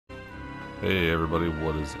Hey everybody,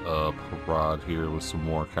 what is up? Horaud here with some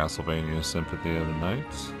more Castlevania Symphony of the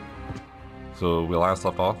Night. So we last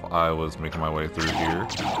left off, I was making my way through here in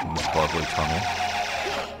this lovely tunnel.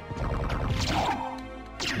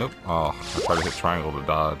 Nope. Oh, I tried to hit triangle to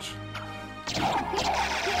dodge.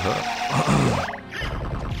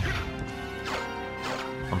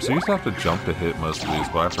 I'm so used to have to jump to hit most of these,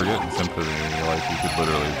 but I forget in Symphony, like, you could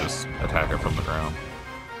literally just attack it from the ground.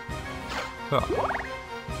 Oh.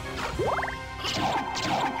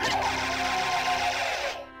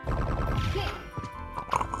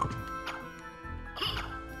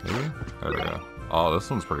 Maybe? There we go. Oh, this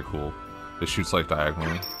one's pretty cool. It shoots like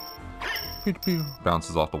diagonally. Pew pew.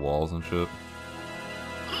 Bounces off the walls and shit.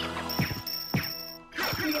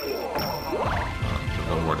 Did a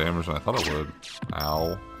little more damage than I thought it would.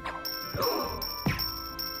 Ow.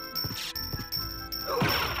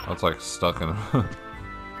 That's like stuck in.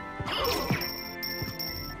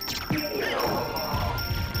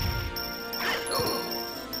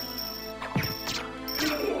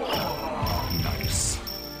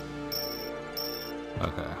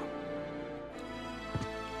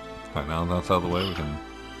 Alright, now that's out of the way, we can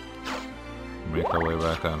make our way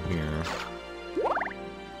back down here.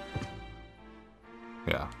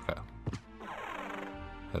 Yeah, okay.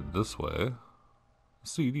 Head this way.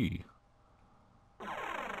 CD.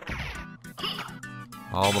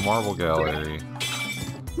 Oh, the Marble Gallery.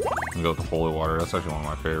 And go with the Holy Water. That's actually one of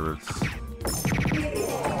my favorites.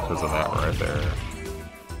 Because of that right there.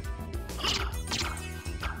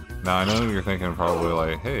 Now, I know you're thinking probably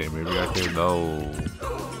like, hey, maybe I could know.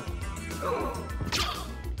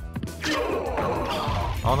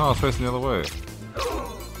 Oh no, it's facing the other way.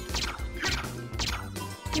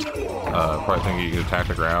 Probably think you can attack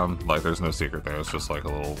the ground. Like, there's no secret there. It's just like a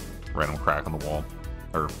little random crack in the wall.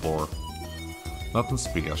 Or floor. Nothing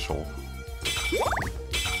special.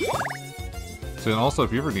 See, and also,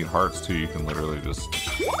 if you ever need hearts too, you can literally just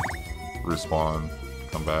respawn,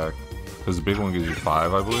 come back. Because the big one gives you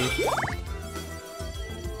 5, I believe.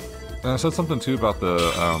 And I said something too about the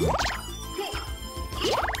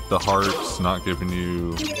hearts not giving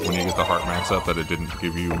you, when you get the heart max up, that it didn't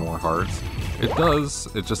give you more hearts. It does,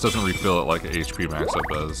 it just doesn't refill it like HP max up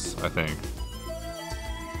does, I think.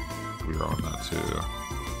 We're on that too.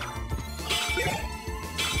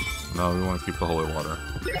 No, we want to keep the holy water.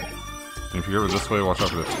 And if you go over this way, watch out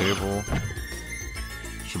for the table.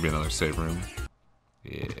 Should be another save room.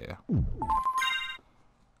 Yeah. Go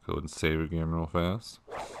ahead and save again real fast.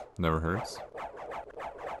 Never hurts.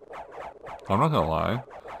 I'm not gonna lie.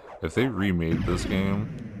 If they remade this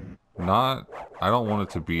game, I don't want it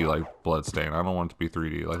to be like Bloodstained. I don't want it to be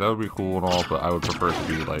 3D. Like, that would be cool and all, but I would prefer it to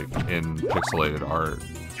be like in pixelated art.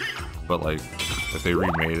 But like, if they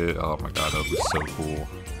remade it, oh my god, that would be so cool.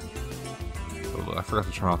 I forgot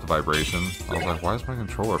to turn off the vibration. I was like, why is my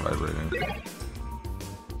controller vibrating? We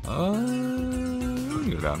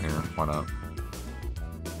can go down here. Why not?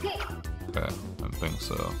 Okay, I don't think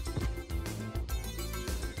so.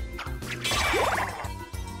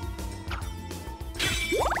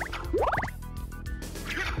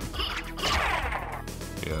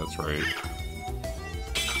 Yeah, that's right.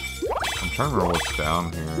 I'm trying to remember what's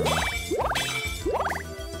down here.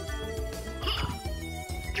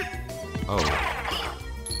 Oh.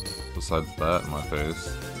 Besides that in my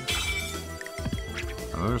face.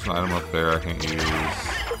 I know there's an item up there I can use.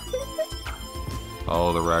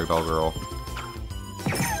 Oh, the ragdoll girl.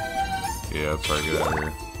 Yeah, that's right, get out of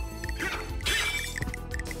here.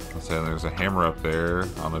 Let's say there's a hammer up there. I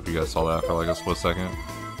don't know if you guys saw that for like a split second.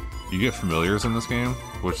 You get familiars in this game,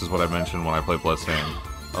 which is what I mentioned when I played Bloodstained.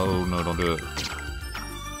 Oh no, don't do it.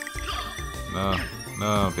 No,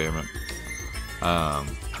 damn it.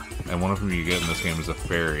 And one of them you get in this game is a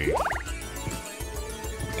fairy.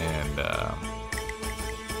 And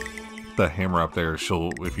the hammer up there,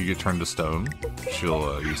 if you get turned to stone,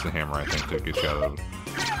 she'll use the hammer, I think, to get you out of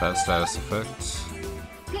that status effect.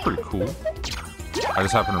 Pretty cool. I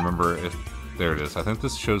just happen to remember if... There it is. I think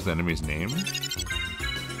this shows the enemy's name.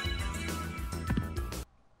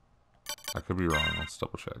 I could be wrong. Let's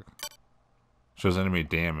double check. Shows enemy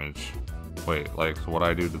damage. Wait, like what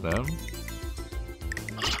I do to them?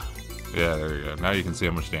 Yeah, there you go. Now you can see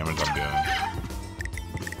how much damage I'm doing.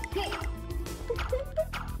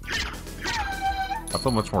 I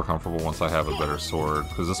feel much more comfortable once I have a better sword,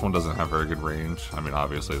 because this one doesn't have very good range. I mean,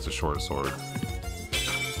 obviously it's a short sword,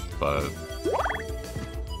 but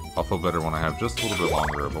I'll feel better when I have just a little bit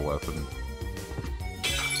longer of a weapon.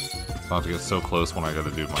 Not to get so close when I gotta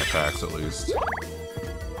do my attacks, at least.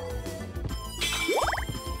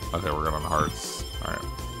 Okay, we're good on hearts. Alright.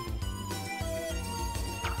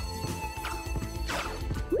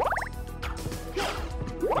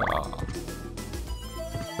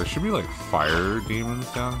 There should be like fire demons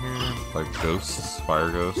down here, like ghosts, fire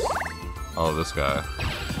ghosts. Oh, this guy.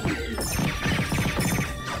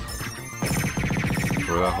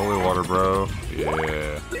 For that holy water, bro.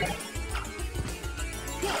 Yeah.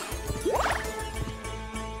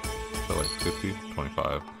 So like 50,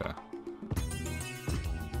 25. Okay.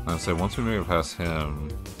 I'd say once we make it past him,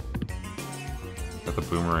 got the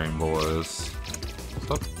boomerang boys.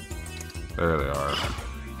 What's up? There they are.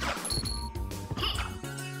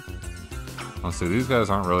 Honestly, these guys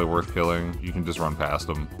aren't really worth killing. You can just run past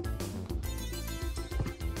them.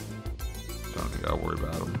 Don't even gotta worry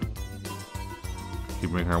about them.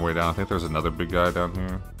 Keep making our way down. I think there's another big guy down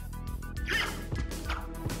here.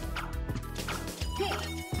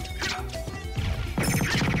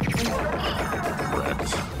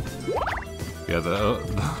 Wrecked. Yeah, the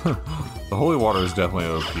holy water is definitely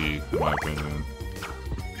OP, in my opinion.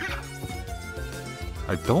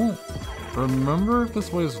 I don't remember if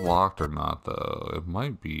this way is locked or not, though. It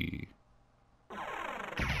might be.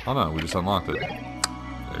 Oh no, we just unlocked it.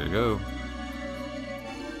 There you go.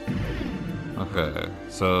 Okay,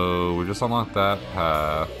 so we just unlocked that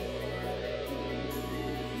path.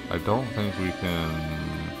 I don't think we can...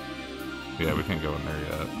 Yeah, we can't go in there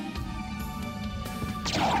yet.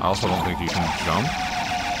 I also don't think you can jump.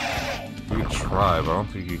 We could try, but I don't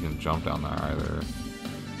think you can jump down there either.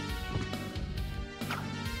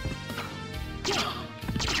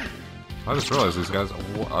 I just realized these guys...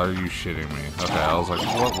 Are you shitting me? Okay, I was like,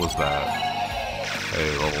 what was that?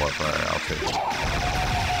 Hey, level up. Alright, I'll take it.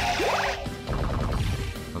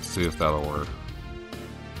 Let's see if that'll work.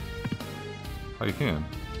 Oh, you can.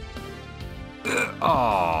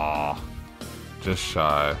 Aww. Just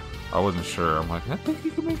shy. I wasn't sure. I'm like, I think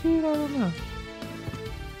you can make it. I don't know.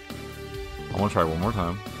 I want to try one more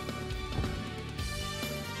time.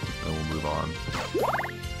 Then we'll move on.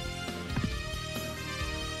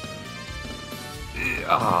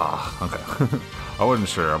 Ah, okay. I wasn't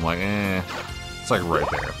sure. I'm like, eh. It's like right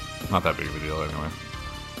there. Not that big of a deal anyway.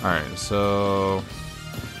 Alright, so...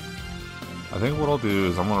 I think what I'll do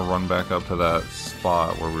is I'm going to run back up to that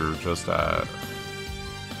spot where we were just at.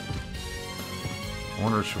 I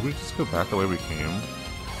wonder, should we just go back the way we came?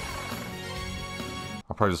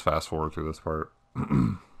 I'll probably just fast forward through this part.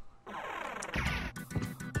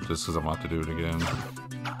 Just because I'm about to do it again.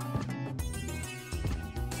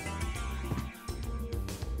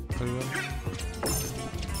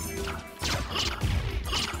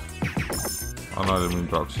 Oh no, I didn't mean to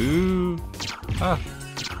drop two. Ah.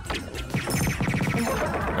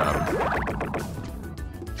 Got him.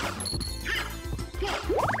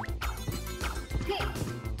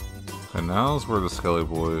 And now's where the Skelly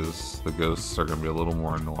boys, the ghosts, are going to be a little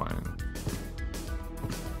more annoying.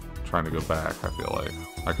 Trying to go back, I feel like.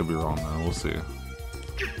 I could be wrong though, we'll see.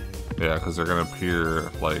 Yeah, because they're going to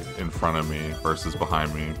appear like in front of me versus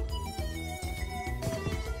behind me.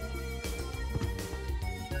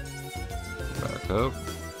 Back up.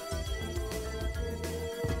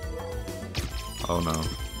 Oh no.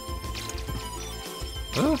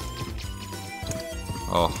 Ah.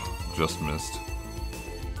 Oh, just missed.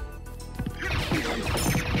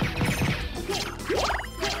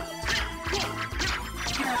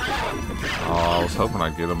 Oh, I was hoping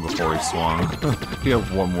I'd get him before he swung. He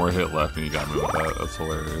had one more hit left and he got me with that. That's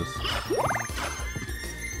hilarious.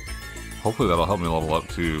 Hopefully that'll help me level up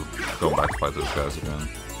too, going back to fight those guys again.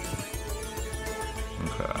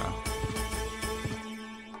 Okay.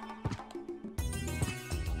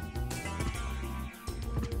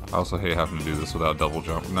 I also hate having to do this without double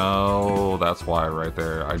jump. No, that's why right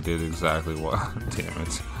there I did exactly what. Damn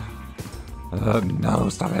it. No,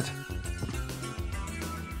 stop it.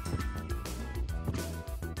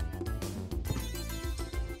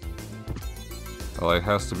 Well, it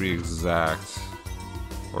has to be exact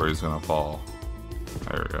or he's gonna fall.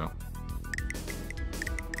 There we go.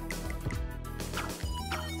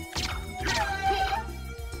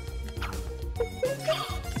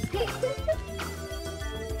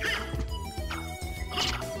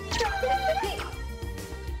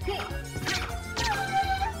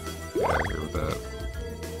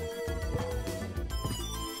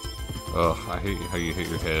 Ugh, I hate how you hit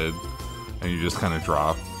your head and you just kind of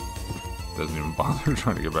drop. Doesn't even bother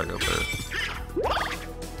trying to get back up there.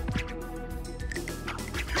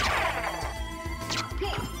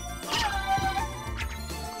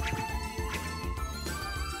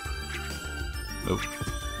 Nope.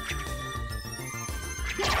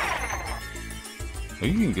 Hey,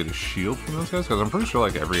 you can get a shield from those guys? Because I'm pretty sure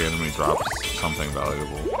like every enemy drops something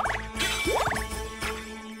valuable.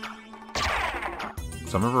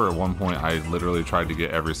 So I remember at one point I literally tried to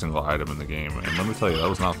get every single item in the game, and let me tell you, that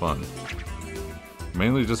was not fun.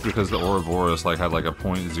 Mainly just because the Ouroboros like had like a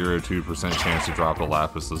 0.02% chance to drop a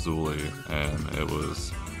Lapis Lazuli, and it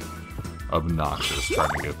was obnoxious trying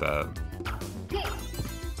to get that.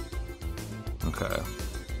 Okay.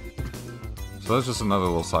 So that's just another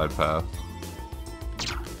little side path.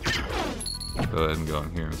 Go ahead and go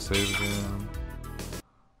in here and save again.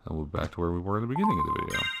 And we'll be back to where we were in the beginning of the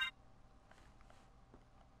video.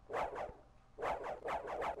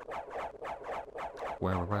 So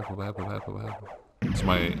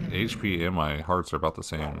my HP and my hearts are about the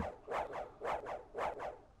same.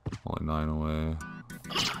 Only 9 away.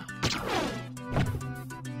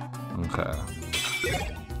 Okay.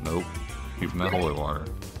 Nope. Keeping that holy water.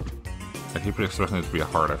 I keep expecting it to be a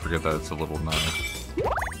heart. I forget that it's a little knife.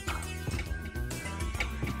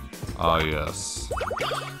 Ah, yes.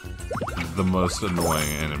 The most annoying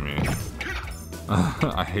enemy.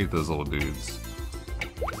 I hate those little dudes.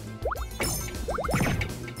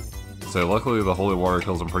 So luckily the holy water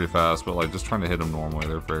kills them pretty fast, but like just trying to hit them normally,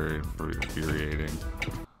 they're very infuriating.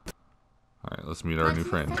 Alright, let's meet our new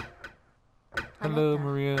friend. Hello,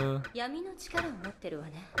 Maria.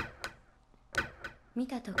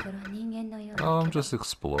 Oh, I'm just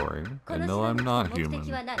exploring. I know I'm not human.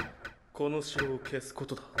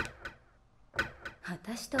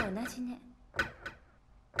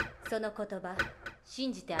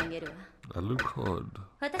 Alucard.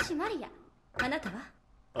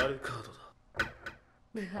 アルカードだ。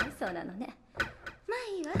不愛想なのね。まあ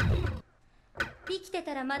いいわ。生きて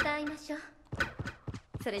たらまた会いましょう。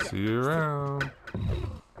それじゃ。 See you around.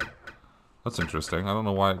 That's interesting. I don't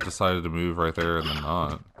know why it decided to move right there and then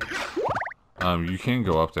not. You can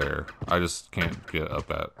go up there. I just can't get up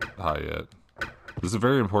that high yet. This is a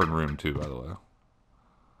very important room too, by the way.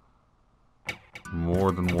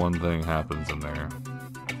 More than one thing happens in there.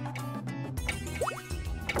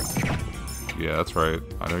 Yeah, that's right.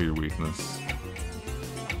 I know your weakness.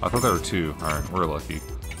 I thought there were 2. Alright, we're lucky.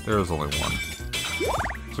 There was only 1.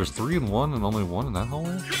 So there's 3 in 1 and only 1 in that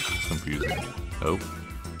hallway? It's confusing. Nope.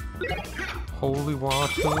 Holy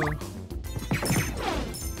water.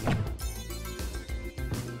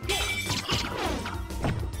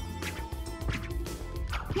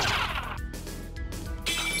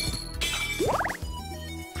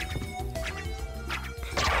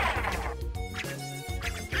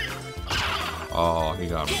 Oh, he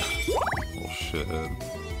got me. Little shithead.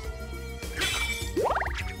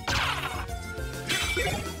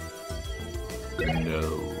 No.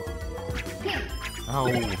 Ow,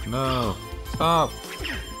 no. Stop.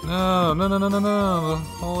 No, no, no, no, no, no. The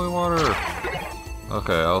holy water.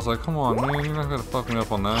 Okay, I was like, come on, man. You're not gonna fuck me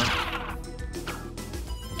up on that.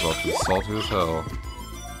 It's about to be salty as hell.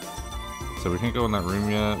 So we can't go in that room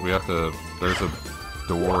yet. We have to... There's a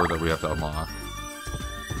door that we have to unlock.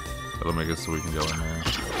 That'll make it so we can go in there.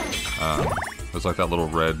 There's like that little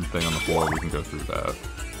red thing on the floor. We can go through that.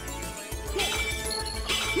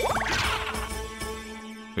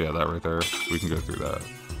 Yeah, that right there. We can go through that.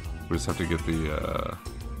 We just have to get the,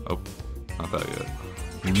 oh, not that yet.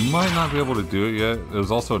 We might not be able to do it yet. There was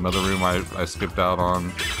also another room I skipped out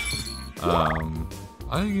on.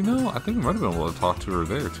 You know, I think we might have been able to talk to her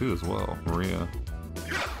there too as well, Maria.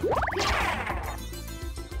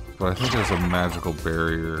 But I think there's a magical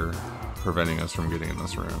barrier preventing us from getting in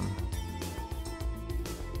this room.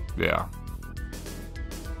 Yeah.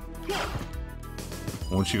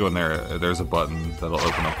 Once you go in there, there's a button that'll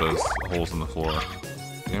open up those holes in the floor.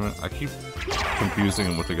 Damn it, I keep confusing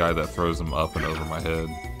him with the guy that throws them up and over my head.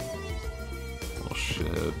 Little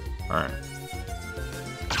shit. Alright.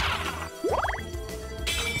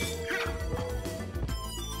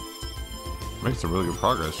 Making some really good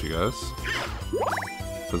progress, you guys.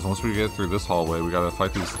 Because once we get through this hallway, we gotta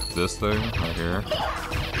fight this thing right here.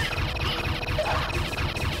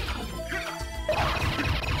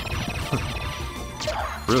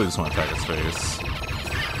 Really just want to attack its face.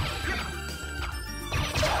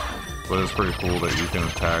 But it's pretty cool that you can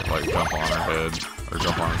attack, like jump on her head, or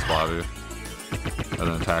jump on its body, and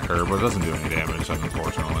then attack her, but it doesn't do any damage,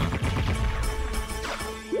 unfortunately.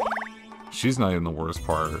 She's not even the worst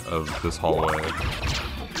part of this hallway.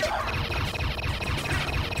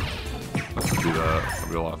 Let's do that. It'll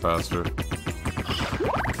be a lot faster.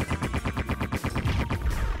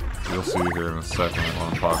 You'll see here in a second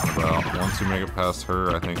what I'm talking about. Once you make it past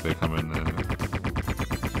her, I think they come in there.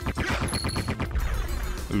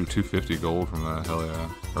 Ooh, 250 gold from that. Hell yeah.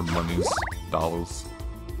 Or monies. Dollars.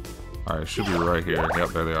 Alright, should be right here. Yep,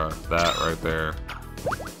 there they are. That right there.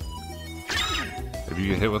 If you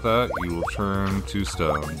get hit with that, you will turn to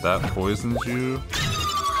stone. That poisons you.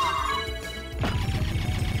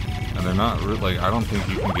 they're not like, I don't think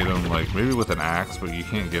you can get them like maybe with an axe, but you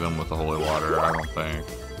can't get them with the holy water. I don't think.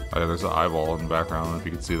 Oh, yeah, there's an eyeball in the background if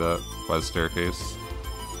you can see that by the staircase.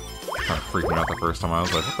 Kind of freaked me out the first time. I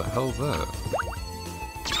was like, what the hell is that?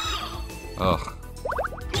 Ugh.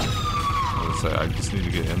 I just need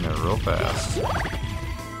to get in there real fast.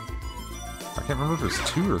 I can't remember if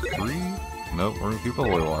it's 2 or 3. Nope, we're gonna keep the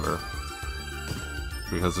holy water.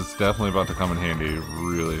 Because it's definitely about to come in handy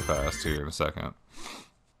really fast here in a second.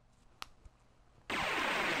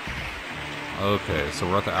 Okay, so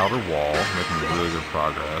we're at the outer wall, making really good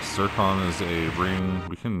progress. Zircon is a ring.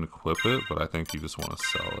 We can equip it, but I think you just want to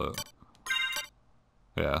sell it.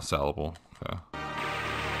 Yeah, sellable. Okay.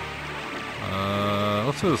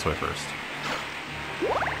 Let's go this way first.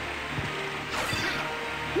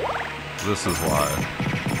 This is why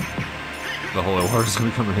the holy water is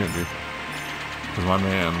going to come in handy. Because my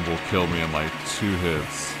man will kill me in like 2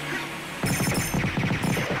 hits.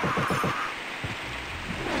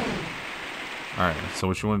 Alright, so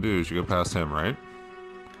what you want to do is you go past him, right?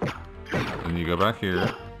 And you go back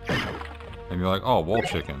here. And you're like, oh, wall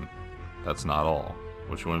chicken. That's not all.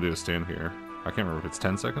 What you want to do is stand here. I can't remember if it's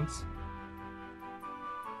 10 seconds.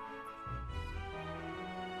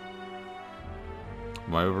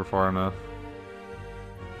 Am I over far enough?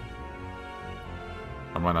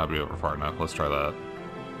 I might not be over far enough. Let's try that.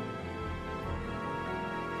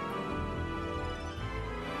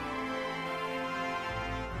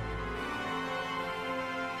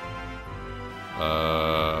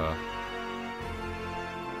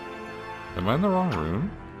 Am I in the wrong room?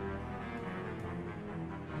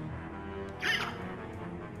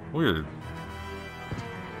 Weird.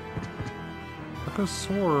 I could have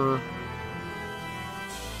swore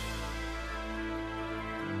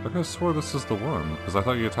this is the one, because I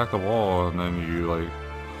thought you attacked the wall and then you like...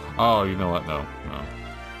 Oh, you know what? No.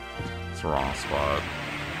 It's the wrong spot.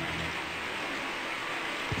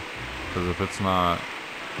 Because if it's not...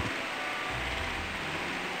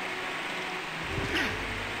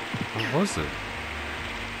 What was it?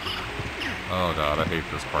 Oh god, I hate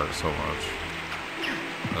this part so much.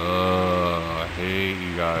 I hate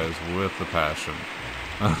you guys with the passion.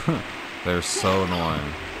 They're so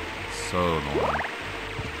annoying. So annoying.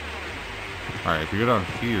 Alright, if you go down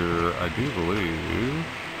here, I do believe...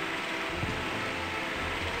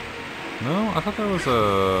 No, I thought there was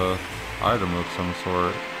a item of some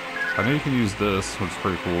sort. I know you can use this, which is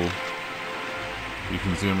pretty cool. You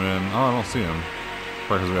can zoom in. Oh, I don't see him.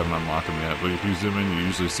 Probably because we haven't unlocked him yet. But if you zoom in, you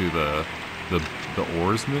usually see the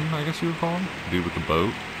oarsman, I guess you would call him. The dude with the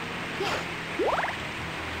boat.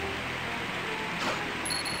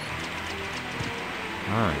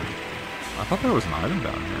 Alright. I thought there was an item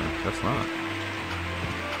down here. That's not.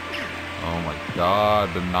 Oh my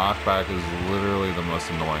god, the knockback is literally the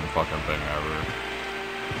most annoying fucking thing ever.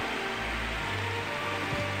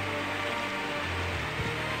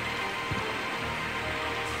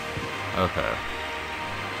 Okay.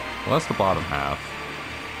 Well, that's the bottom half.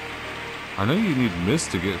 I know you need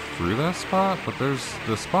mist to get through that spot, but there's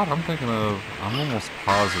the spot I'm thinking of, I'm almost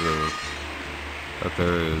positive that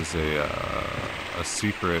there is a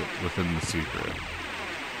secret within the secret.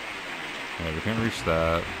 Yeah, we can't reach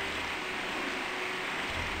that.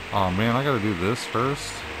 Oh man, I gotta do this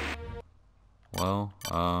first. Well,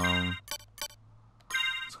 let's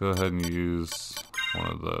go ahead and use one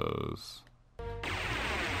of those.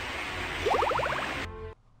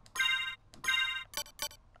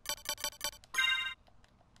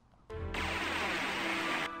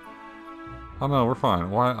 Oh no, we're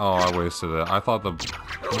fine. Why? Oh, I wasted it. I thought the...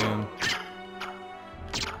 Man.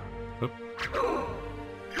 Oop.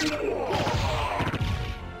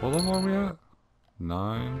 What level are we at?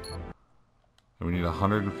 9. And we need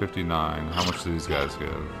 159. How much do these guys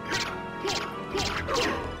give?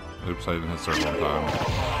 Oops, I didn't hit circle on time.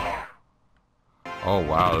 Oh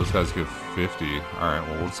wow, those guys give 50. Alright,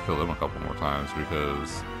 well let's kill them a couple more times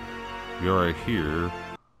because you're right here.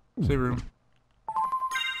 Save room.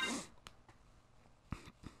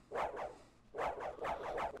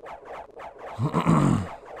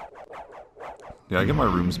 Yeah, I get my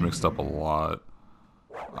rooms mixed up a lot.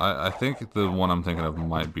 I think the one I'm thinking of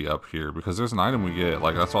might be up here because there's an item we get.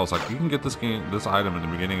 Like that's why I was like, you can get this item in the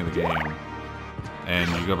beginning of the game,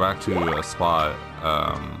 and you go back to a spot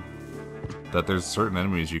that there's certain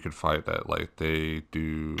enemies you could fight that like they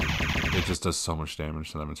do. It just does so much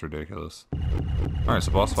damage to them. It's ridiculous. All right,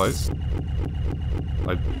 so boss fight.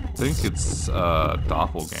 I think it's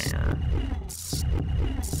Doppelganger.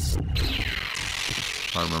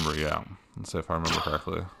 If I remember, yeah. Let's see if I remember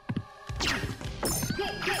correctly.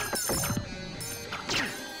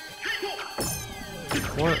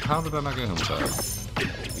 What? How did I not get him back?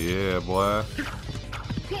 Yeah, boy.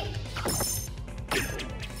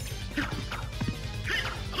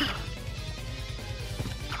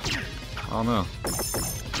 Oh no.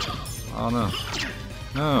 Oh no.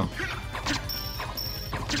 No.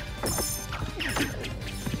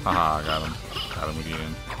 Haha, I got him. Got him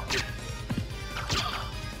again.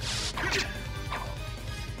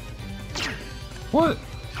 What?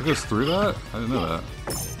 It goes through that? I didn't know that.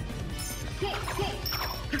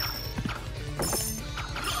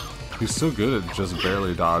 He's so good at just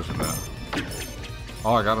barely dodging that.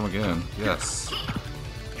 Oh, I got him again. Yes.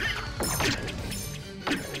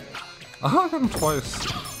 Oh, I got him twice.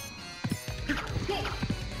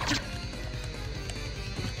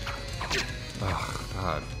 Oh,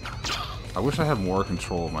 God. I wish I had more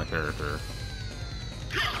control of my character.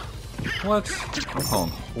 What? I'm calling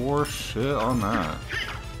horse shit on that.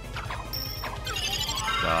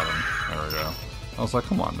 Got him. There we go. I was like,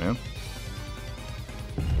 come on, man.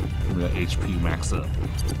 Give me that HP max up.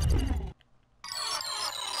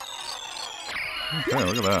 Okay,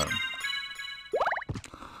 look at that.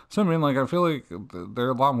 So, I mean, like, I feel like they're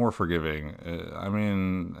a lot more forgiving. I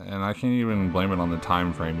mean, and I can't even blame it on the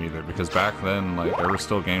time frame either, because back then, like, there were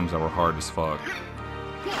still games that were hard as fuck.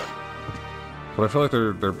 But I feel like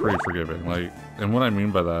they're pretty forgiving. Like, and what I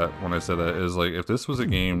mean by that, when I say that, is like, if this was a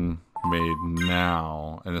game made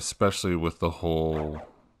now, and especially with the whole,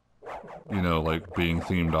 you know, like, being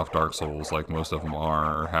themed off Dark Souls, like most of them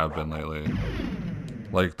are or have been lately,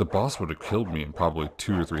 like, the boss would have killed me in probably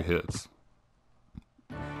 2 or 3 hits.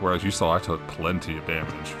 Whereas you saw I took plenty of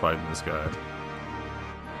damage fighting this guy.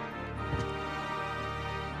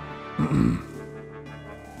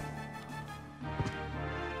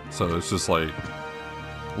 So it's just like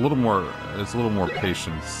a little more, it's a little more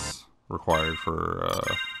patience required for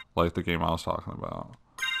like the game I was talking about.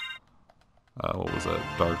 What was that?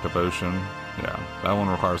 Dark Devotion? Yeah, that one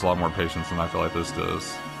requires a lot more patience than I feel like this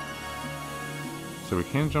does. So we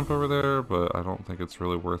can jump over there, but I don't think it's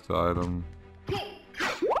really worth the item.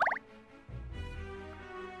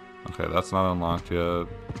 Okay, that's not unlocked yet.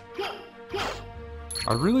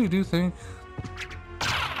 I really do think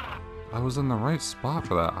I was in the right spot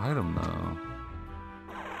for that item, though.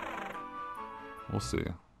 We'll see.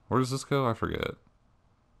 Where does this go? I forget.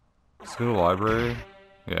 Let's go to the library.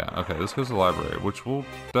 Yeah, okay, this goes to the library, which we'll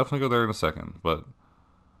definitely go there in a second, but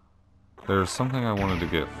there's something I wanted to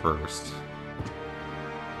get first.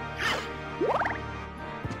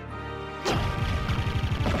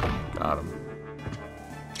 Got him.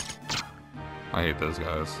 I hate those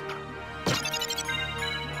guys.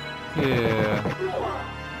 Yeah.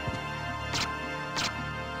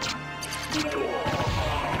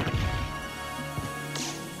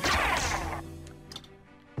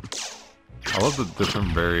 I love the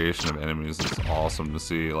different variation of enemies. It's awesome to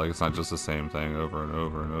see. Like, it's not just the same thing over and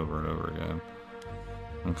over and over and over again.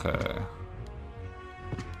 Okay.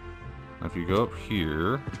 If you go up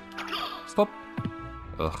here... Stop!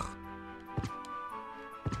 Ugh.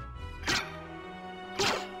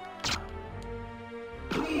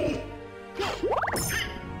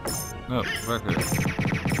 No, back here.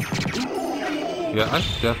 Yeah, I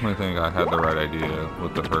definitely think I had the right idea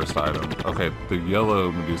with the first item. Okay, the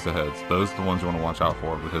yellow Medusa heads. Those are the ones you want to watch out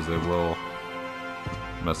for, because they will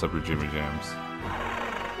mess up your Jimmy Jams.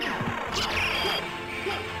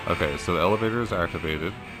 Okay, so the elevator is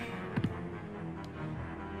activated.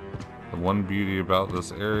 The one beauty about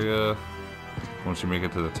this area, once you make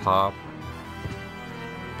it to the top,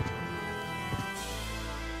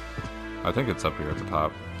 I think it's up here at the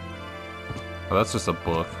top. Oh, that's just a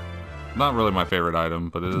book. Not really my favorite item,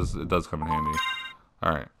 but it does come in handy.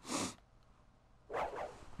 Alright.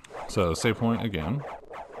 So, save point again.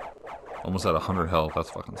 Almost at 100 health. That's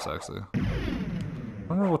fucking sexy. I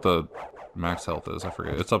wonder what the max health is. I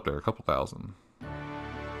forget. It's up there. A couple thousand.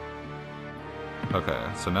 Okay,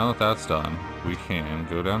 so now that that's done, we can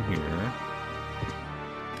go down here.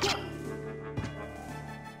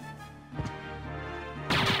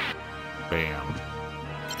 Bam.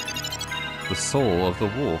 The soul of the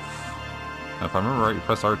wolf. Now, if I remember right, you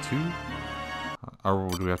press R2? Or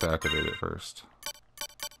do we have to activate it first?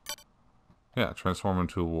 Yeah, transform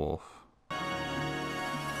into a wolf.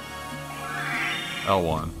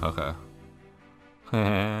 L1, okay.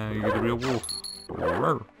 You're gonna be a wolf.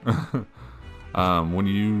 When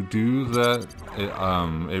you do that,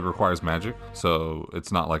 it requires magic, so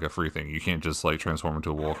it's not like a free thing. You can't just like transform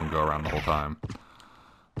into a wolf and go around the whole time.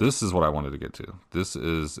 This is what I wanted to get to. This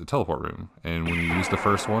is a teleport room, and when you use the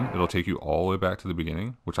first one, it'll take you all the way back to the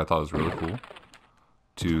beginning, which I thought was really cool,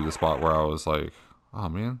 to the spot where I was like, oh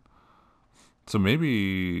man. So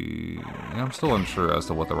maybe, yeah, I'm still unsure as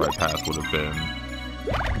to what the right path would have been.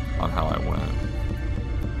 on how I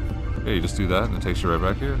went. Yeah, you just do that and it takes you right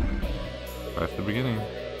back here. Back to the beginning.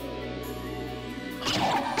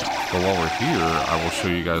 But while we're here, I will show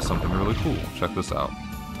you guys something really cool. Check this out.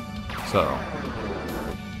 So,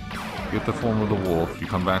 get the form of the wolf, you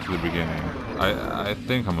come back to the beginning. I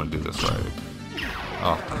think I'm gonna do this right.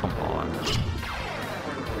 Oh, come on.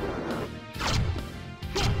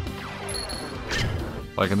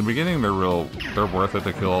 Like in the beginning, they're worth it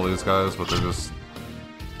to kill all these guys, but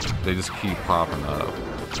they just keep popping up.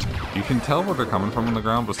 You can tell where they're coming from on the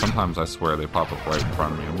ground, but sometimes I swear they pop up right in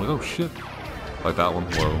front of me. I'm like, oh shit. Like that one,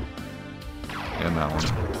 whoa. And that one.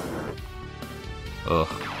 Ugh.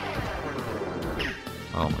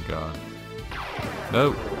 Oh my god.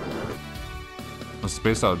 Nope. It's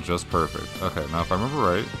spaced out just perfect. Okay, now if I remember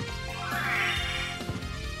right,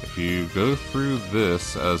 if you go through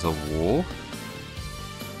this as a wolf,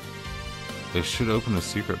 it should open a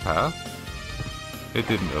secret path. It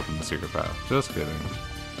didn't open the secret path. Just kidding.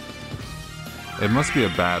 It must be a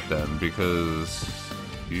bat then, because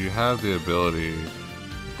you have the ability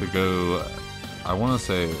to go... I want to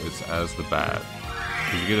say it's as the bat.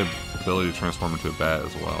 Because you get the ability to transform into a bat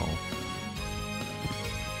as well.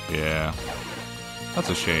 Yeah. That's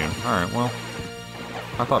a shame. Alright, well.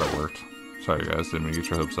 I thought it worked. Sorry guys, didn't mean to get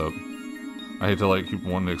your hopes up. I hate to like keep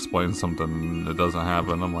wanting to explain something that doesn't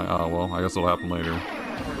happen. I'm like, oh well, I guess it'll happen later.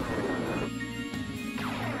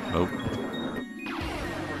 Nope.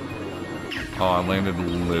 Oh, I landed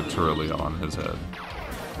literally on his head.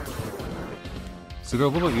 See, they're a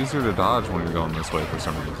little easier to dodge when you're going this way for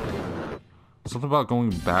some reason. Something about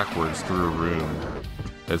going backwards through a room.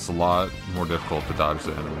 It's a lot more difficult to dodge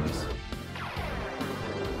the enemies.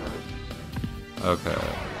 Okay.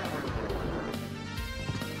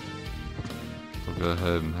 We'll go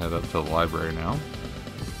ahead and head up to the library now.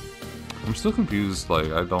 I'm still confused,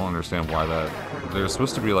 like, I don't understand why that... There's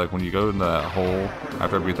supposed to be, like, when you go in that hole,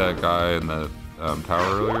 after I beat that guy in the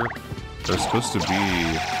tower earlier, there's supposed to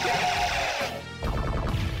be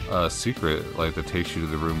a secret, like, that takes you to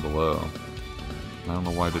the room below. I don't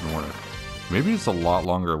know why it didn't work. Maybe it's a lot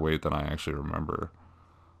longer wait than I actually remember.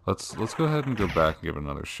 Let's go ahead and go back and give it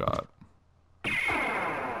another shot.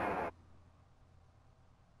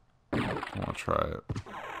 I want to try it.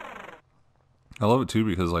 I love it too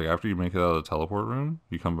because like after you make it out of the teleport room,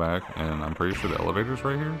 you come back and I'm pretty sure the elevator's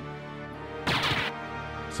right here.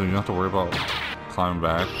 So you don't have to worry about climbing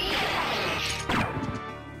back.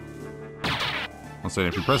 I'm saying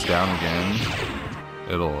if you press down again,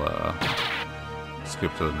 it'll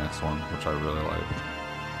skip to the next one, which I really like.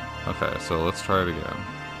 Okay, so let's try it again.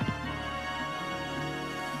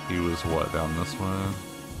 He was what, down this way?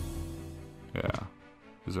 Yeah,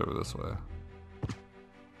 he's over this way.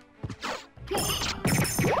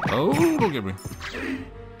 Oh, don't get me.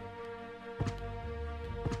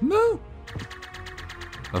 No!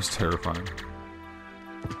 That was terrifying.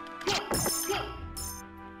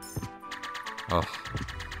 Ugh.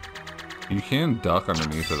 You can duck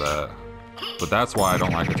underneath of that. But that's why I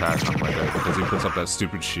don't like attacking him like that, because he puts up that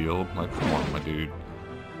stupid shield. Like, come on, my dude.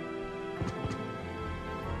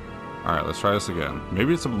 Alright, let's try this again.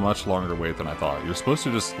 Maybe it's a much longer wait than I thought. You're supposed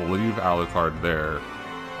to just leave Alucard there,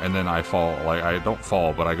 and then I fall. Like, I don't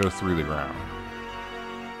fall, but I go through the ground.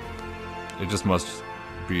 It just must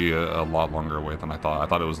be a lot longer wait than I thought. I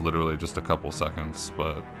thought it was literally just a couple seconds,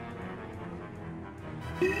 but...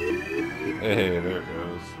 Hey, there it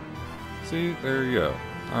goes. See? There you go.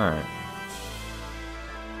 Alright.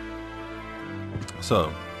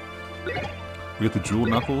 So, we get the Jewel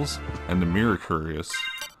Knuckles and the Mirror Curious.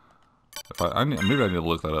 Maybe I need to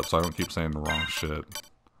look that up so I don't keep saying the wrong shit.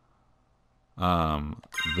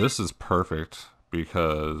 This is perfect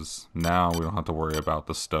because now we don't have to worry about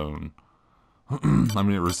the stone. I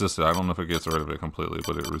mean, it resists it. I don't know if it gets rid of it completely,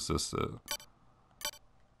 but it resists it.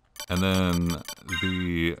 And then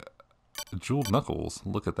the Jeweled Knuckles,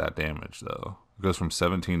 look at that damage though. It goes from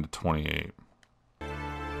 17 to 28.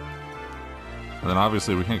 And then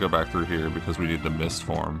obviously we can't go back through here because we need the mist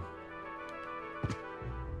form.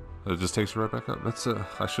 It just takes you right back up. That's it.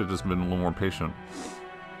 I should have just been a little more patient.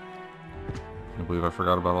 I can't believe I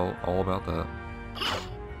forgot about all about that.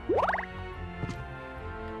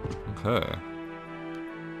 Okay.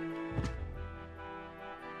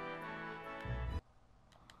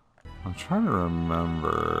 I'm trying to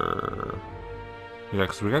remember... Yeah,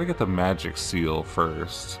 because we gotta get the magic seal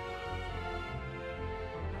first.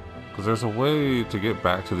 Because there's a way to get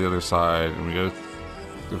back to the other side, and we go...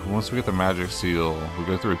 Once we get the magic seal, we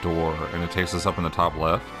go through a door, and it takes us up in the top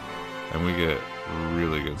left, and we get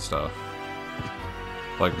really good stuff.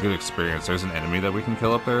 Like, good experience. There's an enemy that we can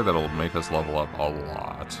kill up there that'll make us level up a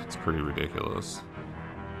lot. It's pretty ridiculous.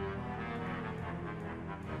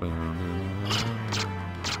 Yeah,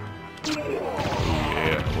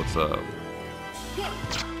 what's up?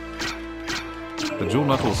 The jewel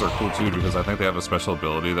knuckles are cool too because I think they have a special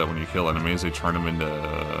ability that when you kill enemies, they turn them into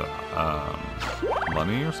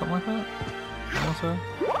money or something like that. I want to say.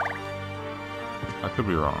 I could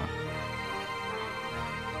be wrong.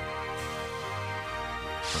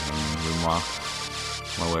 Move my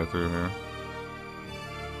way through here.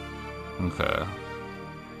 Okay.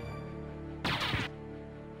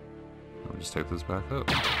 Let me just take this back up.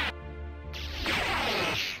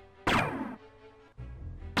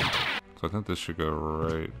 So I think this should go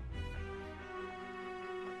right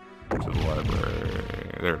to the library.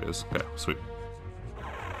 There it is. Okay, sweet.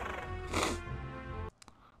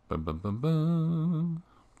 Bum, bum, bum, bum.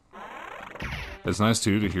 It's nice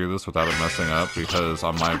too to hear this without it messing up because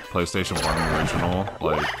on my PlayStation 1 original,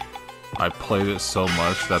 like, I played it so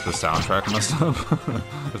much that the soundtrack messed up.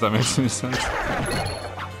 If that makes any sense.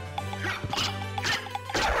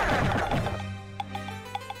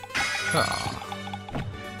 Ah.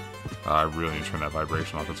 I really need to turn that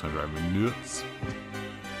vibration off. It's gonna drive me nuts.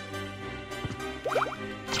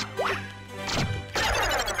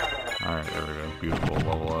 Alright, there we go. Beautiful.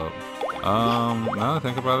 Level up. Now that I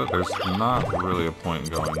think about it, there's not really a point in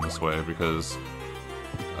going this way because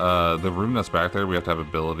the room that's back there, we have to have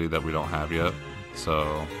ability that we don't have yet.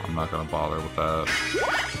 So I'm not gonna bother with that.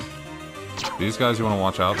 These guys you want to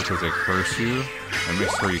watch out because they curse you and make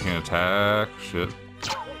sure you can't attack. Shit.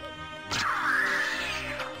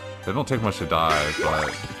 They don't take much to die,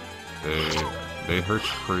 but they hurt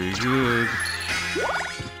you pretty good.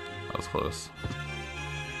 That was close.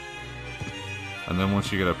 And then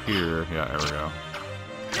once you get up here, yeah, there we go.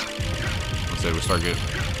 Let's say we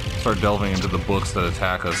start delving into the books that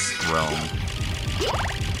attack us realm.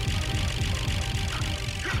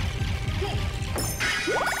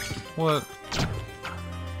 What?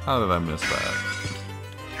 How did I miss that?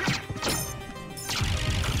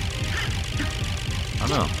 I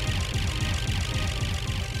know.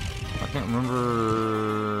 I can't remember.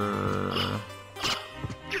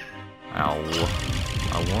 Ow.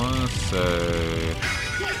 I want to say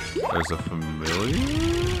there's a familiar?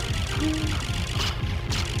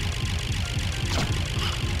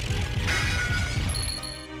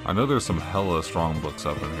 I know there's some hella strong books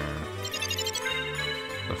up in here.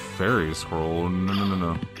 The fairy scroll?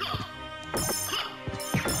 No.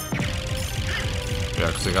 Yeah,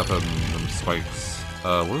 because they got them spikes.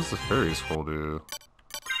 What does the fairy scroll do?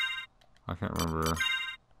 I can't remember.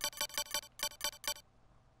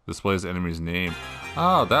 Displays the enemy's name.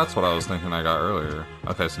 Oh, that's what I was thinking I got earlier.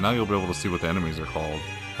 Okay, so now you'll be able to see what the enemies are called.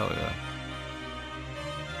 Hell yeah.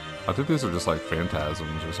 I think these are just like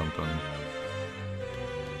phantasms or something.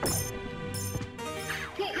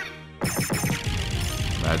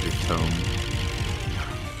 Magic tome.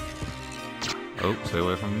 Oh, stay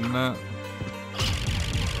away from that.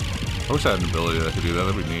 I wish I had an ability that could do that.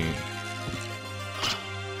 That'd be neat.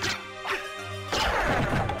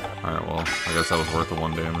 Alright, well, I guess that was worth the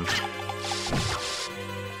 1 damage.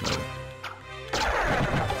 No.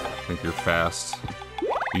 I think you're fast.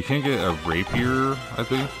 You can't get a rapier, I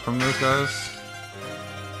think, from those guys.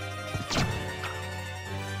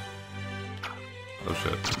 Oh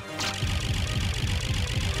shit.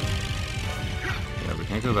 Yeah, we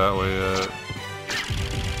can't go that way yet.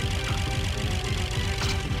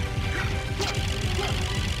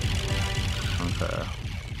 Okay.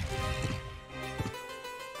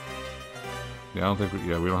 Yeah, I don't think we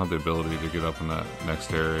don't have the ability to get up in that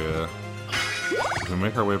next area. We can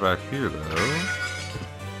make our way back here though.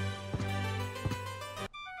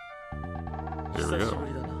 Here we go.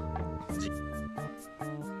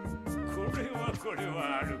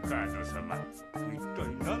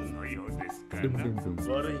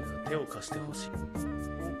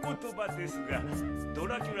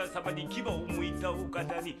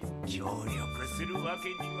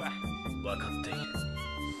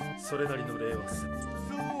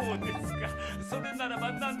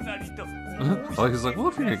 Like he's like, well,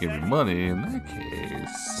 if you're gonna give me money, in that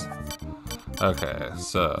case. Okay,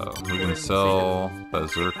 so we can sell that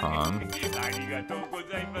zircon.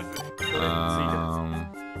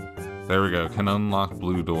 There we go. Can unlock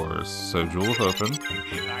blue doors. So jewel open.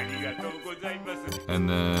 And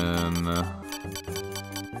then,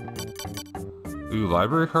 ooh,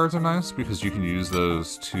 library cards are nice because you can use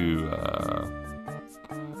those to.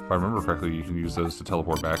 If I remember correctly, you can use those to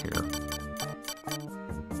teleport back here.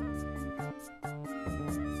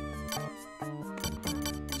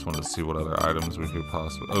 Just wanted to see what other items we could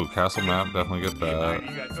possibly... Oh, castle map, definitely get that.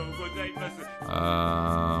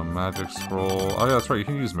 Magic scroll. Oh yeah, that's right, you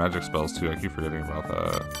can use magic spells too. I keep forgetting about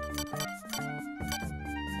that.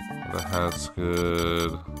 The hat's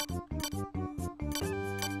good.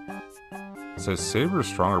 It says saber is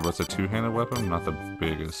stronger, but it's a two-handed weapon. I'm not the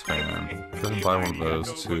biggest fan. Go ahead and buy one of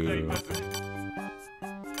those too.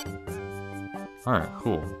 Alright,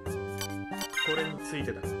 cool.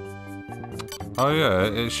 Oh yeah,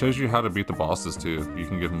 it shows you how to beat the bosses too. You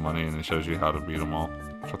can give them money and it shows you how to beat them all.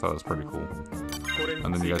 Which I thought was pretty cool.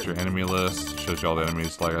 And then you got your enemy list. Shows you all the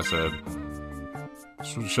enemies, like I said.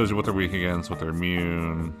 Shows you what they're weak against, what they're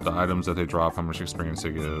immune, the items that they drop, how much experience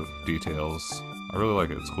they give, details. I really like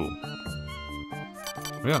it, it's cool.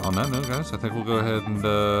 But yeah, on that note guys, I think we'll go ahead and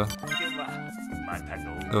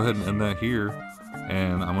end that here.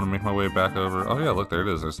 And I'm gonna make my way back over. Oh yeah, look, there it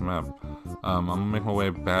is, there's the map. I'm gonna make my way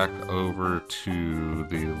back over to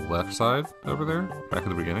the left side over there, back at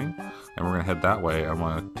the beginning. And we're gonna head that way. I'm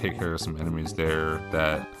gonna take care of some enemies there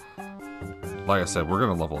that, like I said, we're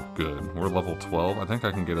gonna level up good. We're level 12. I think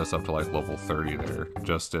I can get us up to like level 30 there,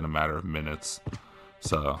 just in a matter of minutes.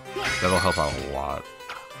 So that'll help out a lot.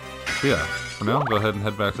 But yeah, for now, go ahead and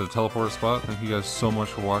head back to the teleport spot. Thank you guys so much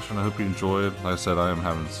for watching. I hope you enjoyed. Like I said, I am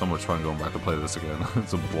having so much fun going back to play this again.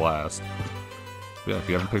 It's a blast. But yeah, if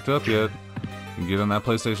you haven't picked it up yet, you can get in that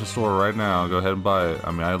PlayStation Store right now. Go ahead and buy it.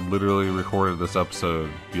 I mean, I literally recorded this episode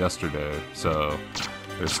yesterday, so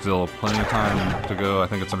there's still plenty of time to go. I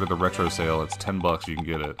think it's under the retro sale. It's $10, you can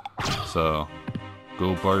get it. So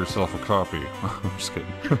go buy yourself a copy. I'm just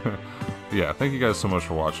kidding. Yeah, thank you guys so much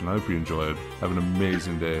for watching. I hope you enjoyed. Have an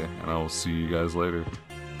amazing day, and I will see you guys later.